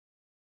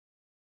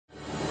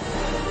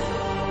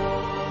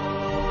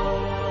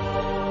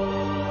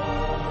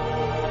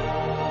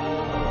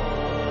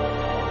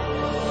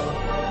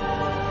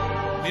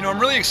You know, I'm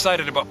really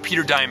excited about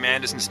Peter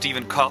Diamandis and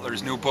Steven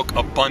Kotler's new book,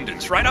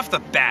 Abundance. Right off the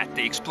bat,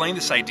 they explain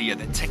this idea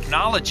that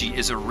technology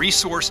is a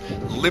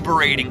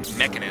resource-liberating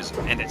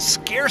mechanism, and that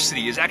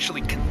scarcity is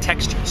actually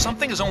contextual.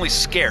 Something is only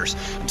scarce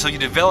until you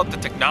develop the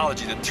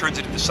technology that turns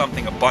it into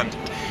something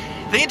abundant.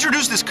 They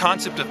introduced this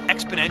concept of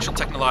exponential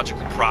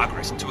technological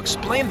progress, and to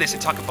explain this, they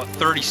talk about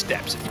 30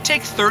 steps. If you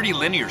take 30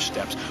 linear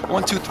steps,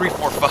 1, 2, 3,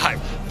 4,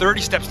 5,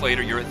 30 steps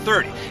later, you're at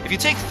 30. If you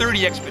take 30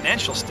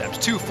 exponential steps,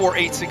 2, 4,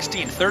 8,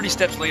 16, 30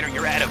 steps later,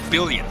 you're at 1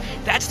 billion.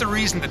 That's the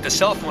reason that the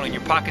cell phone in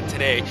your pocket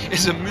today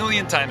is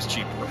 1,000,000 times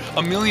cheaper,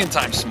 1,000,000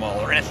 times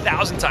smaller, and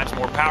 1,000 times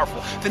more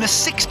powerful than a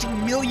 $60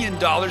 million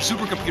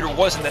supercomputer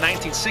was in the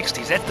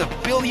 1960s. That's the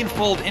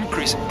billion-fold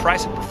increase in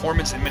price and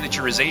performance and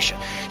miniaturization.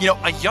 You know,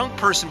 a young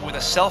person with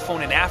a cell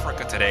phone in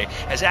Africa today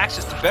has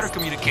access to better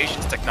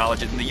communications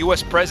technology than the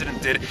US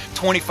president did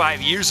 25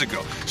 years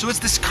ago. So it's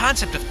this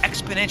concept of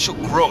exponential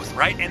growth,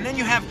 right? And then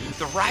you have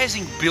the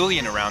rising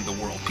billion around the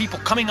world, people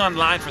coming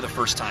online for the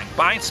first time,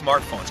 buying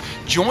smartphones,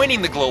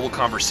 joining the global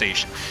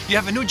conversation. You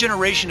have a new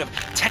generation of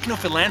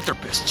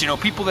techno-philanthropists, you know,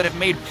 people that have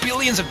made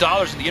billions of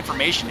dollars in the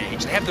information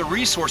age. They have the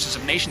resources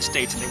of nation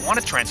states and they want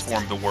to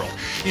transform the world.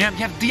 You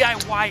have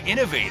DIY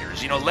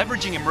innovators, you know,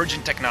 leveraging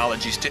emerging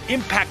technologies to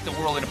impact the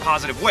world in a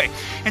positive way.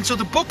 And so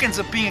the book ends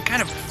up being a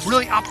kind of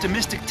really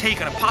optimistic take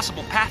on a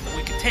possible path that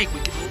we can take. We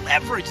can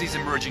leverage these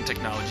emerging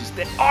technologies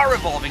that are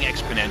evolving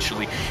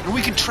exponentially, and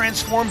we can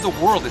transform the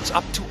world. It's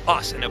up to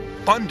us, and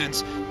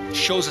Abundance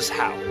shows us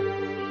how.